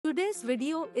Today's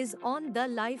video is on the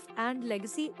life and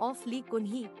legacy of Lee Kun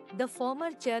Hee, the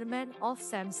former chairman of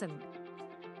Samsung.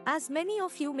 As many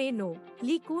of you may know,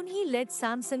 Lee Kun Hee led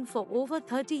Samsung for over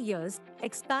 30 years,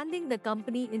 expanding the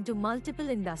company into multiple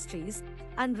industries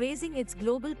and raising its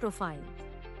global profile.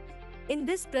 In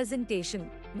this presentation,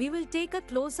 we will take a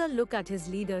closer look at his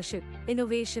leadership,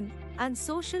 innovation, and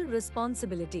social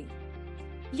responsibility.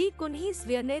 Lee Kun Hee's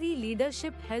visionary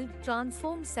leadership helped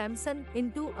transform Samsung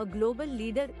into a global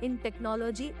leader in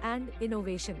technology and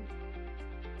innovation.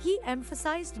 He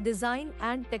emphasized design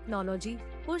and technology,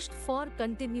 pushed for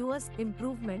continuous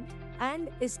improvement, and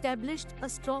established a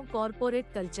strong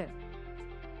corporate culture.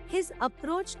 His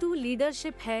approach to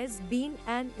leadership has been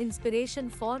an inspiration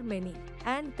for many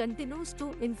and continues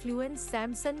to influence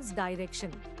Samsung's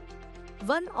direction.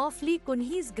 One of Lee Kun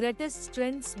Hee's greatest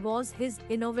strengths was his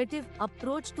innovative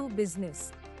approach to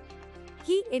business.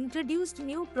 He introduced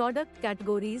new product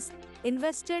categories,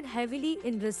 invested heavily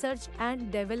in research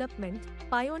and development,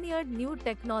 pioneered new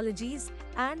technologies,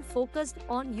 and focused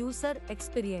on user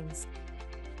experience.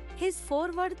 His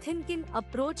forward-thinking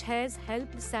approach has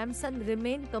helped Samsung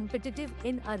remain competitive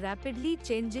in a rapidly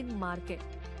changing market.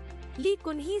 Lee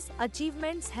Kun Hee's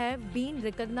achievements have been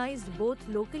recognized both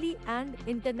locally and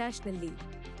internationally.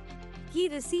 He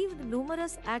received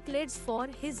numerous accolades for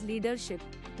his leadership,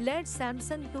 led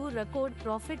Samsung to record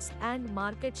profits and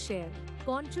market share,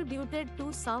 contributed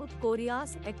to South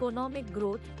Korea's economic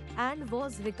growth, and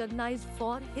was recognized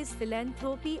for his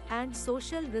philanthropy and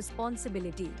social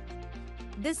responsibility.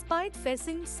 Despite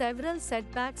facing several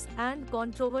setbacks and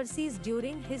controversies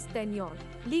during his tenure,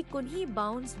 Lee Kun Hee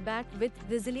bounced back with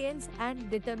resilience and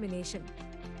determination.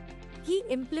 He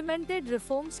implemented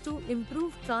reforms to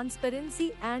improve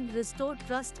transparency and restore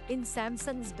trust in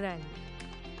Samsung's brand.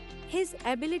 His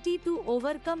ability to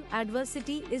overcome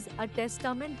adversity is a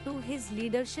testament to his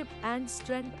leadership and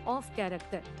strength of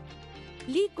character.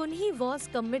 Lee Kun Hee was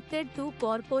committed to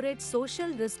corporate social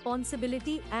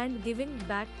responsibility and giving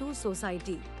back to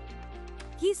society.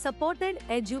 He supported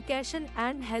education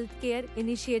and healthcare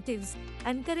initiatives,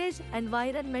 encouraged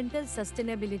environmental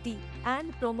sustainability,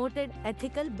 and promoted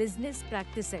ethical business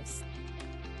practices.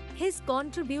 His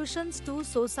contributions to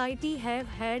society have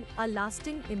had a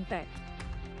lasting impact.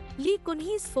 Lee Kun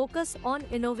Hee's focus on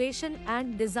innovation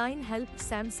and design helped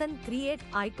Samsung create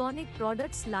iconic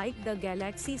products like the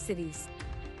Galaxy series.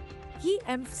 He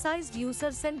emphasized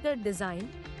user-centered design,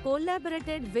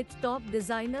 collaborated with top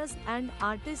designers and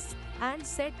artists, and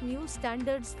set new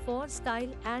standards for style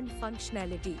and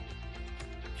functionality.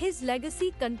 His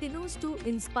legacy continues to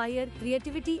inspire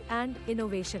creativity and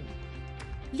innovation.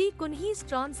 Lee Kun Hee's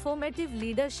transformative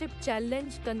leadership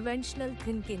challenged conventional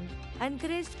thinking,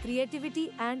 encouraged creativity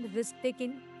and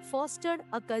risk-taking, fostered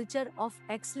a culture of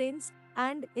excellence,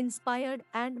 and inspired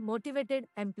and motivated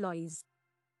employees.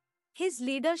 His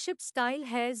leadership style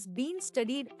has been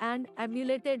studied and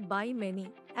emulated by many,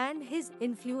 and his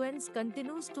influence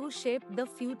continues to shape the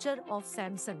future of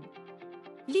Samsung.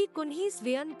 Lee Kun Hee's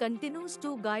vision continues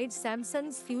to guide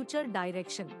Samsung's future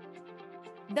direction.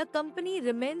 The company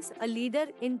remains a leader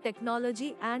in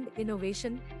technology and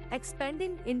innovation,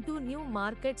 expanding into new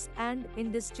markets and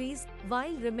industries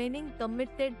while remaining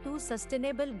committed to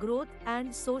sustainable growth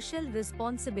and social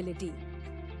responsibility.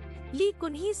 Lee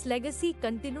Kun Hee's legacy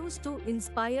continues to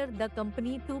inspire the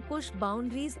company to push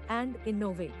boundaries and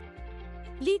innovate.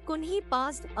 Lee Kun Hee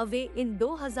passed away in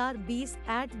 2020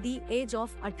 at the age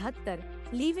of 78,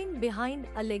 leaving behind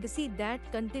a legacy that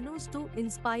continues to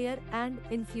inspire and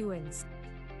influence.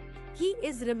 He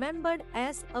is remembered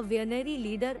as a visionary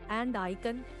leader and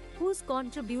icon, whose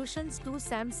contributions to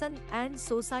Samsung and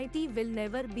society will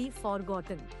never be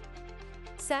forgotten.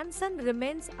 Samsung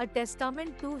remains a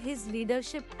testament to his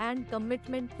leadership and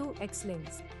commitment to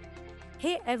excellence.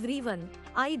 Hey everyone,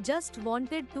 I just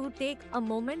wanted to take a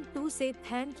moment to say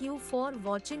thank you for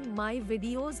watching my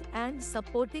videos and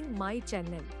supporting my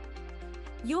channel.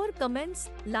 Your comments,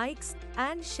 likes,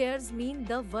 and shares mean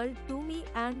the world to me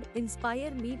and inspire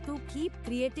me to keep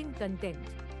creating content.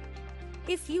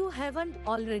 If you haven't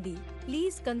already,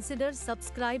 please consider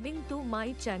subscribing to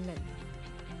my channel.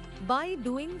 By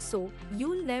doing so,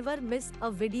 you'll never miss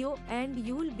a video and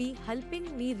you'll be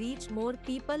helping me reach more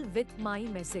people with my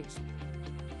message.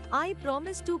 I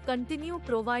promise to continue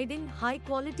providing high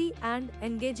quality and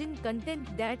engaging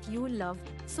content that you love,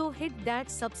 so hit that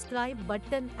subscribe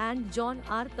button and join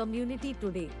our community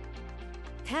today.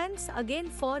 Thanks again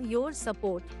for your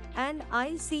support, and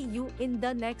I'll see you in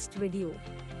the next video.